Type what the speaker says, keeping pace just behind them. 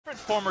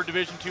Former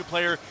Division II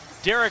player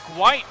Derek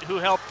White, who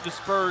helped the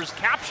Spurs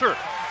capture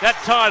that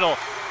title.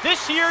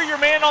 This year, your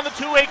man on the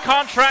two-way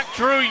contract,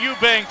 Drew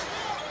Eubanks.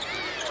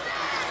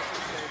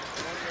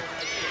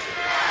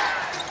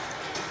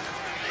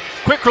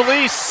 Quick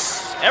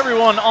release,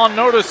 everyone on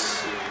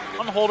notice.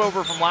 One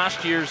holdover from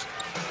last year's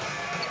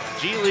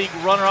G League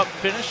runner-up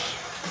finish.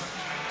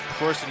 Of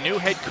course, a new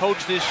head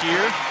coach this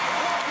year.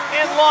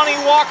 And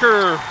Lonnie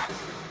Walker.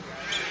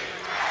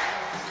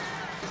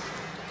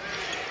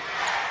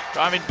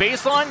 Driving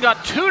baseline,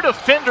 got two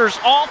defenders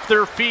off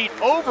their feet,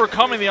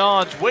 overcoming the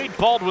odds. Wade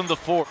Baldwin the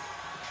fourth.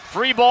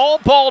 Free ball,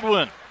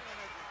 Baldwin.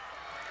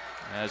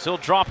 As he'll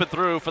drop it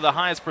through for the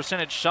highest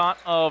percentage shot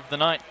of the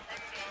night.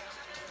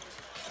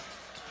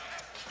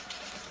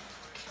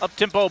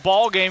 Up-tempo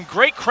ball game,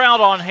 great crowd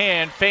on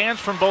hand. Fans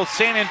from both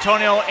San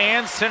Antonio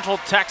and Central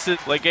Texas.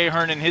 Blake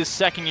Ahern in his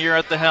second year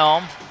at the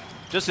helm.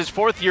 Just his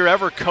fourth year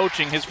ever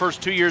coaching. His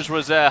first 2 years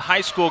was a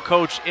high school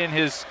coach in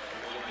his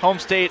home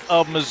state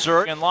of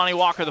Missouri. And Lonnie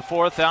Walker the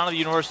fourth out of the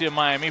University of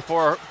Miami.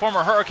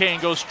 Former Hurricane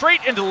goes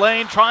straight into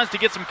lane, tries to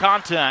get some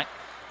contact.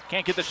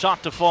 Can't get the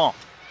shot to fall.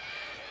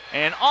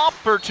 An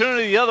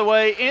opportunity the other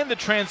way in the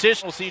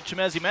transition. We'll see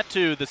Chimezie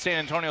Metu, the San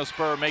Antonio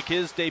Spur, make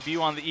his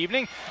debut on the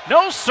evening.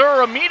 No,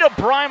 sir, Amita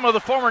Brima, the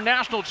former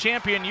national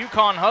champion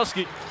UConn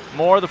Husky.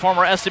 Moore, the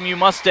former SMU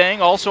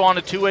Mustang, also on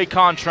a two-way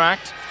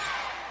contract.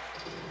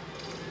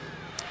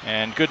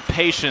 And good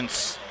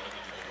patience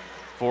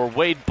for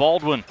Wade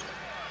Baldwin.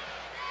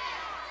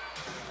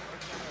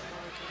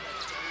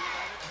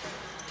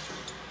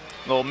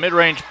 Little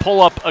mid-range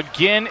pull-up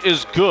again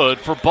is good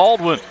for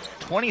Baldwin.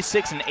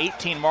 26 and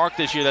 18 mark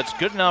this year. That's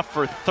good enough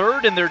for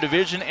third in their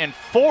division and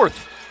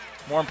fourth,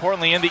 more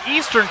importantly, in the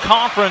Eastern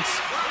Conference.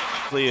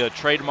 A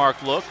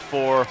trademark look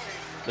for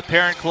the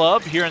parent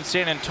club here in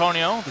San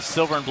Antonio, the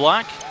silver and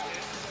black.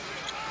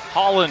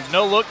 Holland,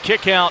 no-look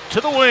kick out to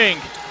the wing.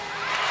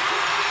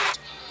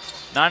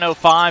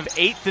 905,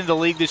 8th in the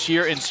league this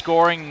year in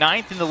scoring,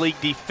 9th in the league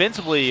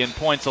defensively in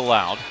points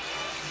allowed.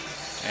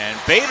 And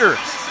Bader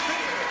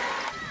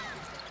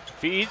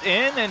feed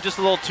in and just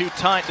a little too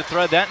tight to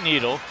thread that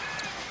needle.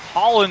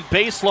 Holland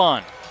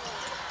baseline.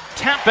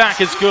 Tap back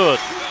is good.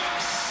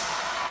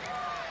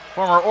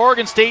 Former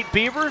Oregon State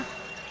Beaver.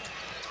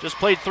 Just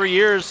played 3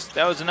 years.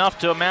 That was enough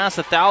to amass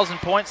 1,000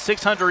 points,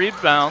 600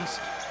 rebounds.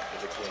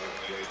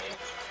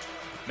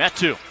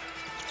 Metu.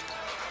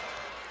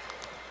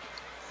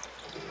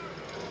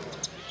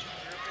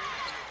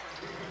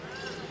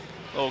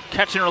 Little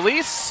catch and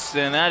release,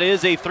 and that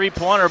is a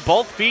three-pointer.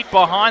 Both feet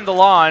behind the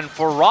line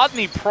for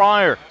Rodney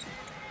Pryor.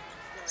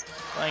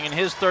 Playing in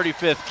his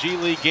 35th G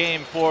League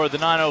game for the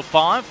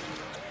 905.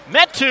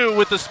 Metu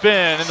with the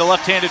spin and the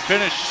left-handed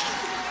finish.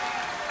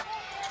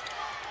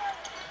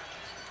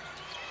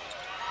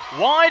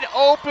 Wide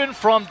open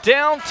from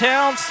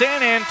downtown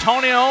San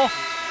Antonio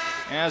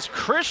as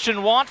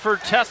Christian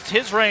Watford tests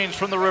his range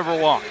from the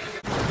Riverwalk.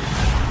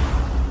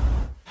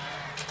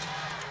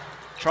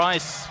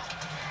 Trice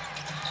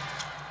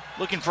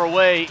looking for a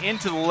way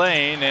into the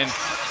lane, and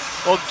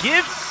well,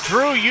 give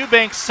Drew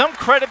Eubanks some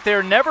credit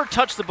there. Never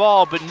touched the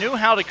ball, but knew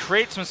how to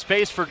create some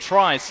space for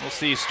Trice. We'll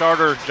see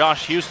starter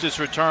Josh Hustis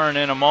return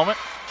in a moment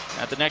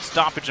at the next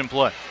stoppage in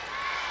play.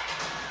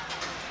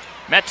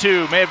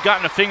 Metu may have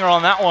gotten a finger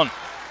on that one.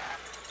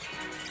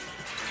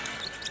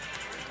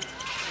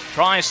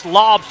 Trice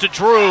lobs to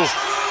Drew.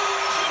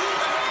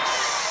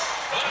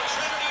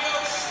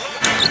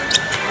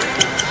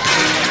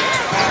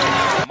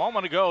 A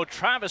moment ago,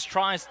 Travis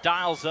Trice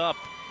dials up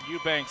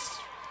Eubanks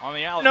on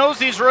the alley. Knows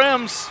these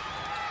rims.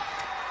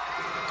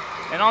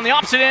 And on the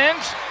opposite end,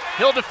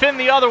 he'll defend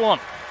the other one.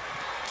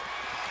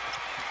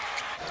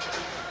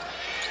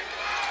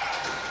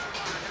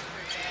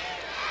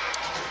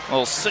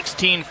 Little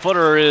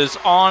 16-footer is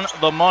on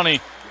the money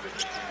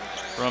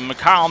from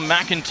Mikhail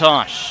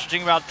McIntosh.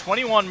 Averaging about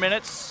 21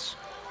 minutes,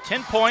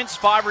 10 points,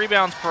 5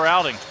 rebounds per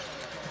outing.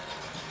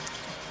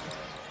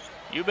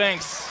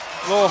 Eubanks,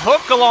 little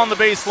hook along the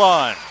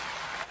baseline.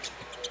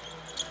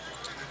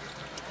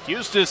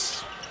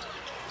 Hustis.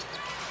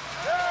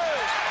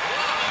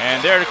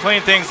 And there to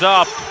clean things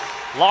up,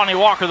 Lonnie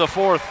Walker the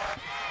fourth.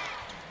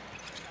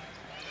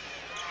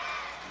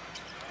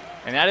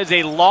 And that is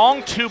a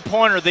long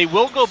two-pointer. They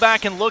will go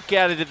back and look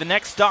at it at the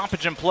next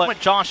stoppage and play.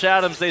 Josh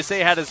Adams, they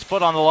say, had his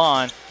foot on the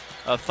line.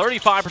 A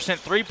 35%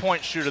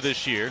 three-point shooter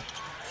this year.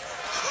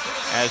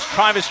 As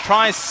Travis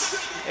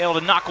Trice able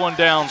to knock one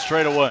down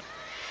straight away.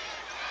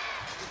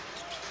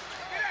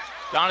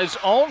 On his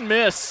own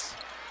miss.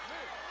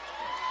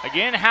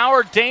 Again,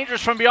 Howard,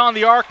 dangerous from beyond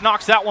the arc,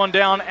 knocks that one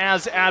down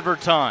as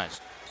advertised.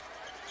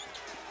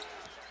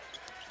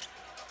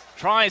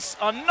 Trice,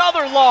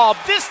 another lob,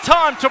 this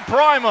time to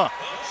Brima.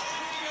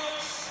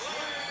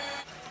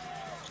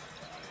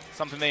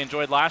 Something they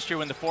enjoyed last year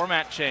when the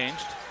format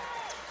changed.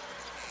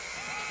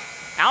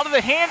 Out of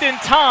the hand in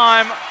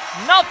time,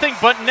 nothing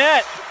but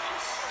net.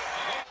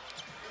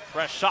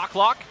 Fresh shot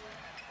clock.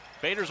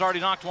 Bader's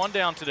already knocked one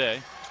down today.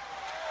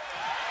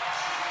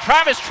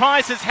 Travis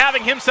Trice is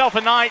having himself a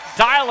night,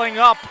 dialing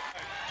up.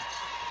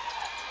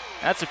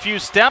 That's a few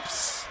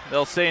steps.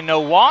 They'll say no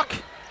walk.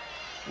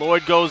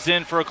 Lloyd goes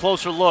in for a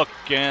closer look,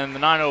 and the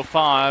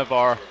 905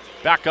 are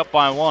back up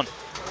by 1.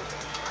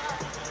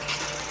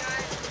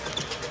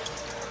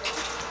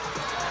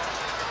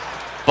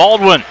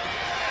 Baldwin.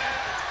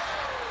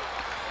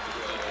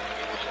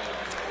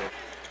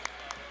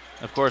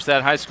 Of course,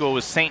 that high school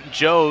was St.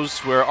 Joe's,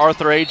 where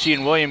Arthur Agee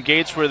and William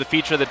Gates were the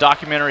feature of the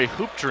documentary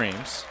Hoop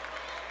Dreams.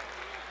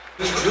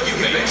 Good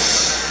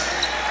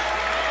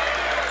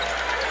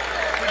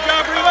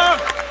job, Reba.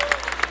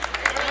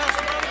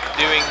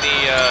 Doing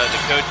the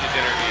coaches'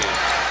 interviews.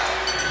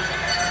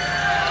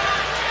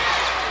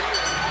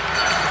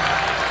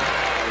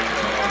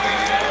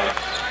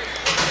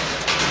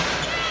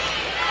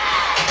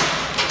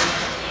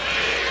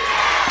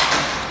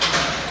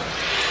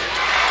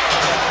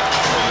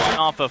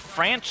 Off a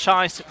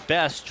franchise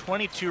best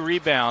 22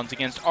 rebounds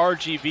against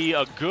RGV,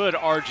 a good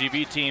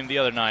RGV team the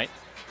other night.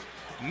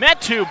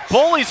 Metu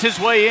bullies his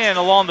way in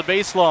along the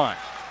baseline.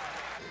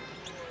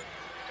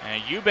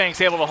 And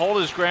Eubanks able to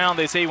hold his ground.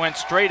 They say he went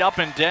straight up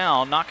and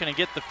down, not going to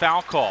get the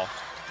foul call.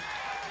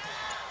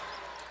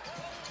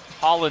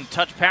 Holland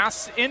touch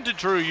pass into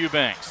Drew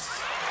Eubanks.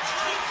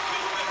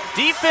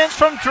 Defense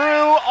from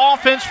Drew,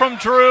 offense from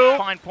Drew.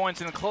 Fine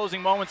points in the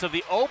closing moments of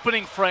the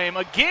opening frame.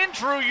 Again,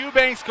 Drew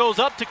Eubanks goes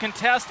up to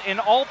contest and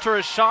alter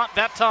a shot,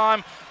 that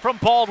time from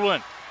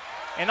Baldwin.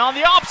 And on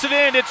the opposite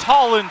end, it's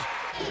Holland.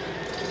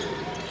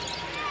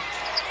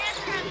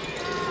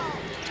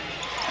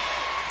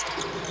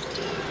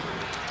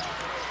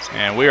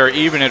 And we are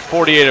even at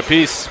 48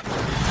 apiece.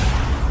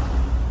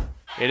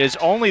 It is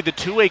only the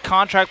two-way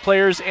contract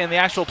players and the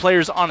actual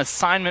players on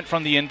assignment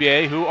from the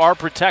NBA who are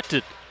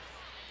protected.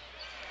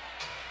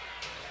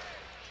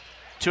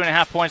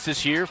 2.5 points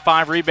this year,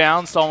 5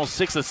 rebounds, almost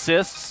 6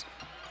 assists,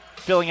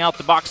 filling out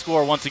the box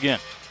score once again.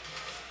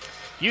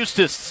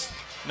 Eustace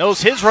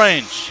knows his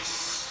range.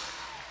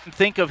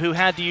 Think of who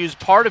had to use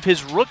part of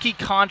his rookie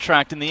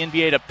contract in the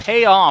NBA to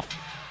pay off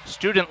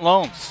student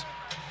loans.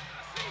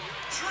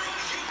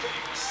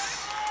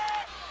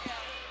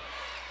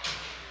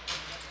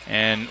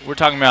 And we're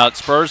talking about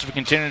Spurs who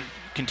continued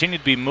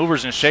to be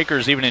movers and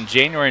shakers even in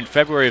January and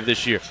February of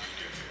this year,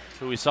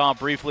 who we saw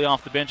briefly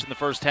off the bench in the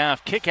first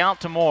half. Kick out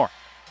to Moore.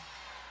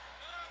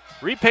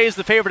 Repays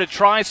the favor to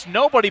Trice.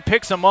 Nobody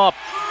picks him up.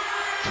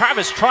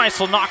 Travis Trice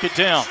will knock it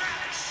down.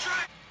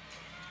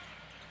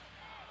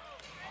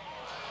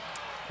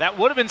 That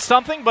would have been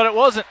something, but it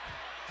wasn't.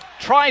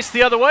 Trice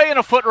the other way in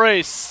a foot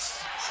race.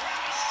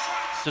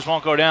 Just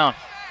won't go down.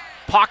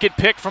 Pocket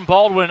pick from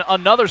Baldwin.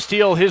 Another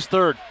steal, his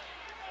third.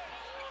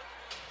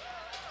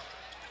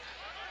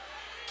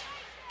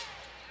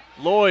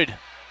 Lloyd.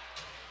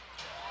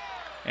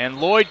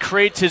 And Lloyd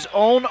creates his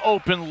own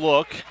open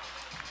look.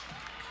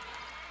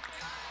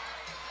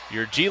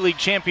 Your G League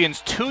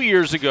champions 2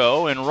 years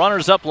ago and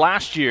runners-up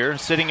last year,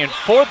 sitting in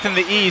 4th in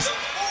the East.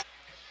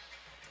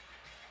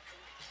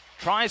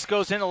 Trice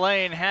goes in the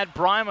lane, had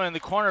Brima in the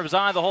corner of his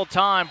eye the whole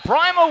time.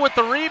 Brima with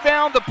the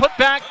rebound, the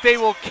putback. They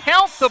will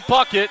count the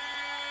bucket.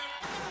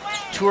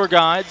 Tour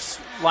guides,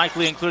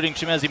 likely including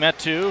Chimezi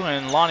Metu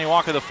and Lonnie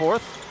Walker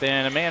IV,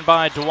 and a man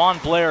by Dewan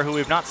Blair, who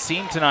we've not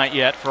seen tonight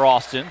yet for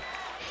Austin.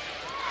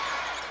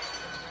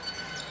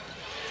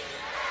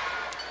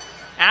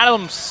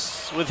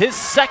 Adams with his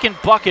second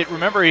bucket.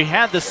 Remember, he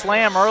had the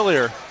slam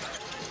earlier.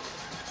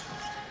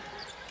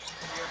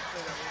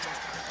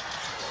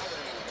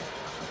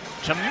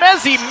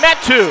 Chimezi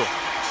Metu,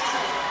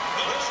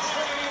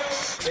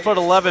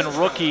 6'11"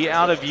 rookie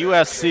out of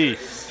USC.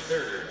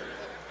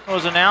 It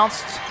was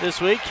announced this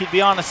week he'd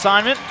be on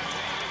assignment.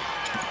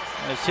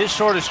 It's his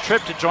shortest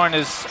trip to join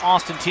his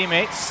Austin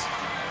teammates.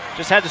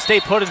 Just had to stay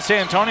put in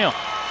San Antonio.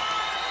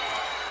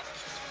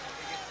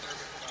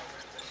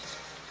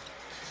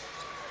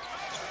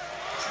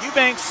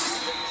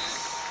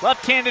 Eubanks,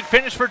 left-handed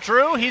finish for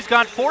Drew. He's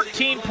got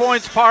 14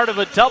 points, part of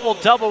a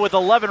double-double with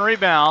 11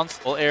 rebounds.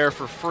 Will air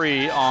for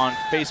free on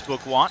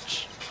Facebook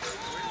Watch.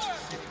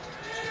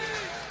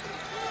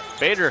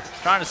 Bader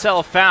trying to sell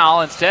a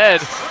foul.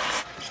 Instead,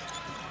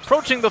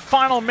 approaching the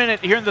final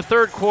minute here in the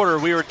third quarter.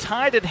 We were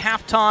tied at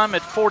halftime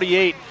at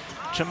 48.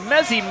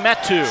 Chimezi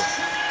Metu.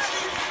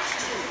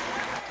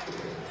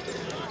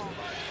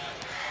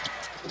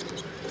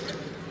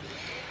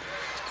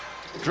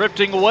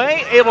 Drifting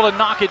away, able to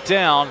knock it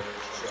down.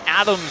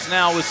 Adams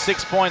now with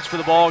 6 points for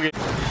the ballgame.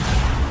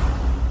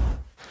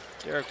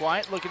 Derek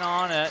White looking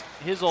on at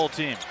his old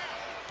team,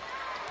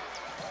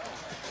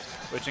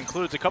 which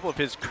includes a couple of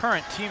his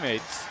current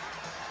teammates.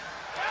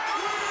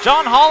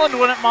 John Holland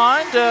wouldn't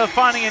mind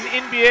finding an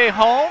NBA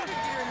home.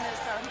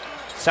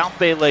 South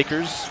Bay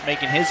Lakers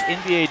making his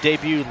NBA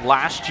debut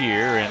last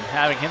year and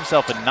having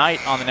himself a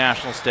night on the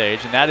national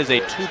stage, and that is a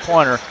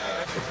two-pointer.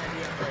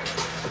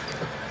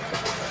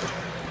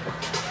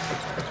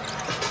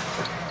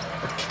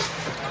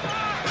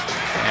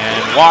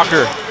 And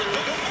Walker,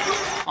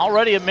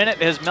 already a minute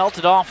has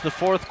melted off the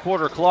fourth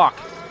quarter clock.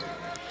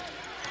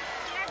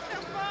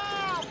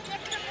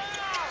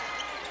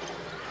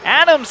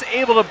 Adams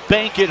able to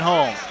bank it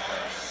home.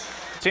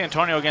 San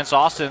Antonio against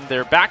Austin.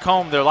 They're back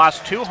home their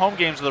last 2 home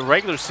games of the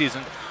regular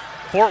season.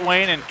 Fort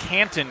Wayne and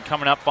Canton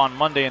coming up on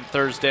Monday and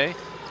Thursday,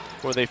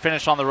 where they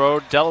finish on the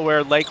road.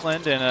 Delaware,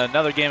 Lakeland, and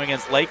another game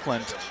against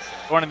Lakeland.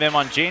 Joining them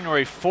on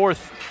January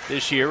 4th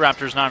this year,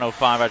 Raptors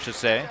 905, I should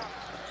say.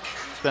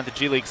 Spent the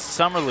G League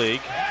Summer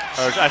League,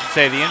 or I should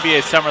say the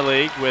NBA Summer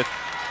League with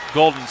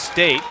Golden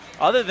State.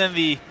 Other than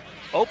the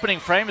opening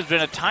frame, has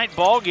been a tight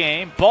ball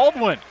game.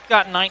 Baldwin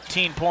got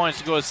 19 points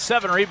to go with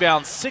 7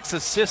 rebounds, 6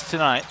 assists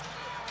tonight.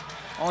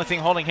 Only thing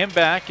holding him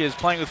back is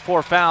playing with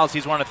 4 fouls.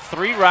 He's one of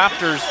 3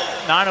 Raptors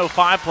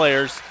 905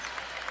 players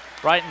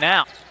right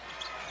now.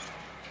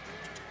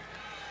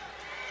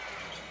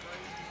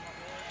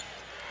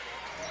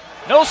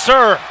 No,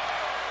 sir.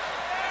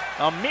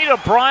 Amita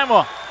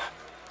Brima.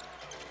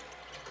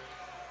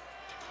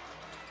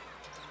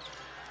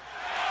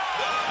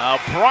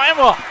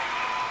 Brima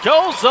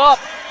goes up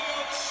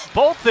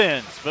both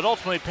ends, but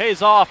ultimately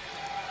pays off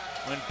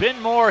when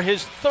Ben Moore,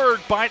 his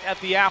 3rd bite at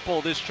the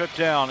apple this trip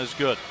down, is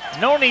good.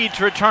 No need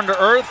to return to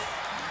earth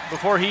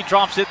before he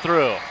drops it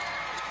through.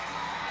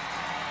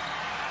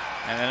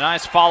 And a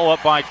nice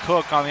follow-up by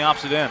Cook on the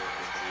opposite end.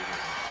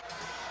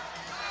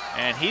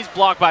 And he's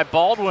blocked by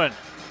Baldwin.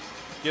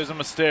 Gives him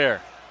a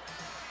stare.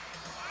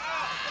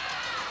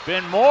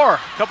 Ben Moore,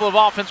 a couple of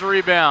offensive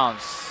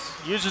rebounds.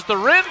 Uses the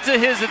rim to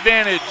his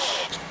advantage.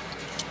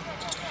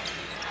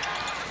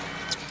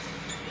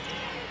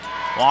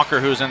 Walker,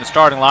 who's in the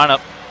starting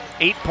lineup,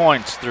 8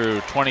 points through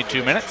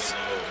 22 minutes.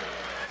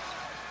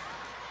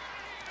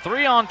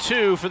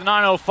 3-on-2 for the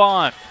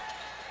 905.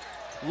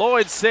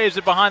 Lloyd saves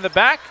it behind the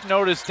back.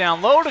 Notice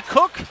down low to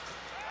Cook.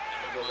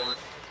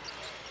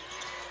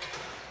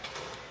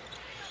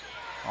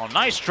 Oh,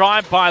 nice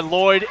drive by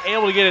Lloyd,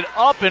 able to get it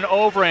up and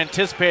over,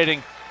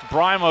 anticipating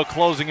Brima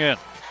closing in.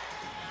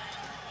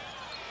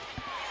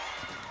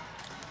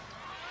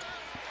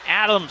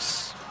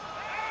 Adams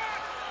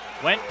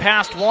went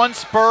past one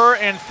Spur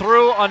and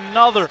through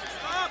another.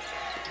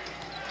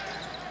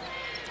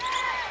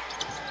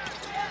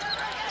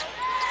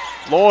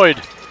 Lloyd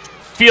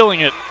feeling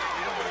it.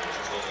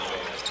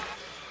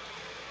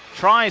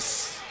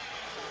 Trice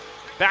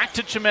back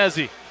to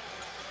Chimezi.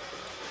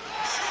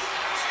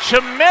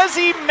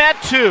 Chimezi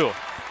Metu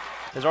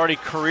has already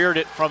careered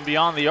it from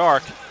beyond the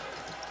arc.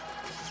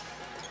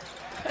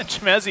 And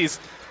Chimezi's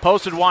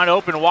posted wide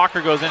open.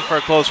 Walker goes in for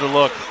a closer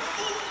look.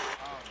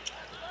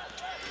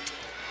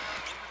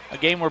 A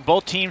game where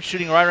both teams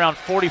shooting right around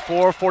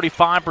 44,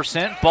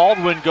 45%.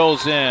 Baldwin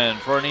goes in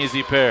for an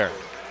easy pair.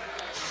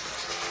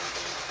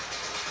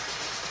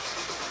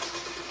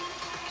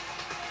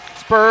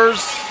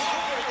 Spurs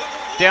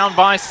down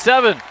by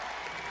 7.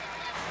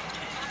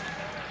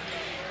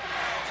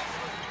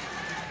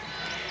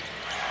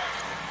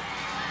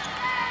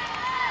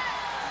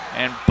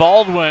 And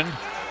Baldwin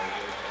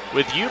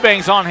with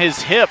Eubanks on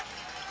his hip.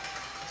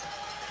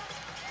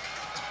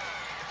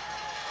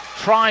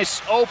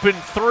 Trice open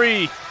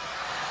 3.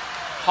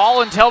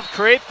 Holland helped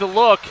create the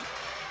look.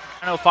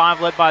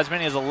 905 led by as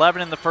many as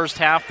 11 in the first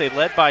half. They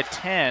led by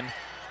 10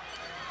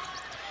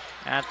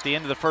 at the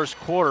end of the first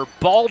quarter.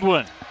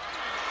 Baldwin.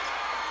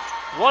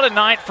 What a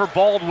night for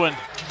Baldwin.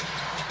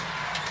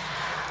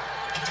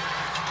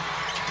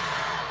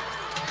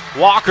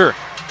 Walker.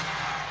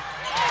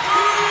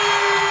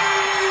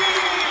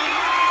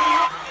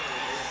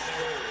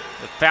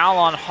 The foul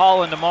on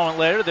Holland a moment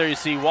later. There you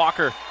see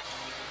Walker.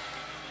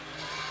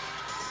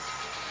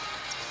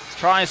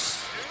 Tries.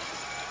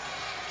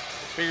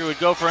 Figure would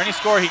go for any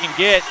score he can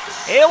get.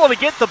 Able to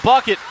get the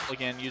bucket.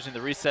 Again, using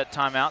the reset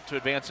timeout to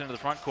advance into the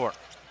front court.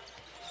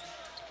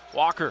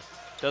 Walker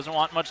doesn't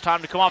want much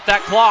time to come off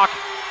that clock.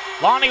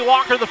 Lonnie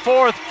Walker, the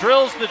 4th,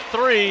 drills the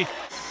 3.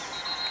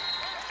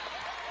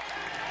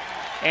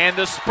 And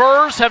the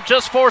Spurs have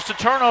just forced a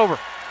turnover.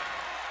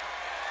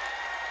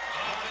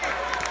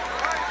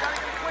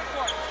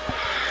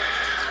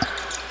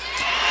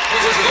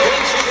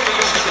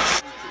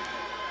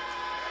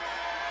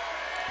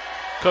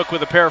 Cook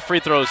with a pair of free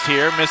throws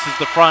here, misses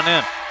the front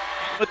end.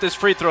 With this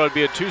free throw, it'd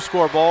be a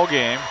 2-score ball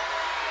game.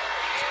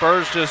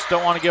 Spurs just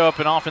don't want to give up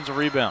an offensive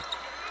rebound.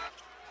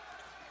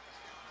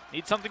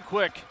 Need something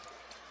quick.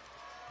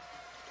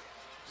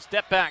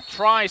 Step back,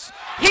 Trice.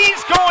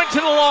 He's going to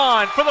the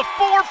line for the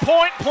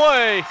 4-point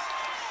play.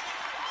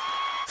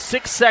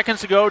 6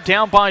 seconds to go,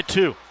 down by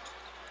 2.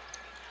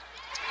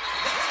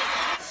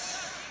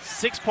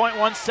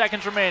 6.1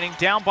 seconds remaining,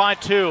 down by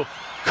 2.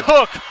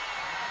 Cook.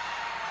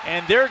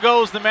 And there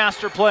goes the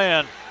master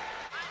plan.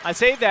 I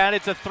say that,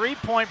 it's a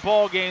 3-point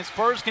ball game.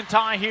 Spurs can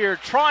tie here.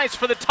 Trice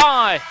for the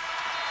tie.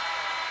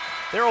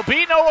 There will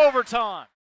be no overtime.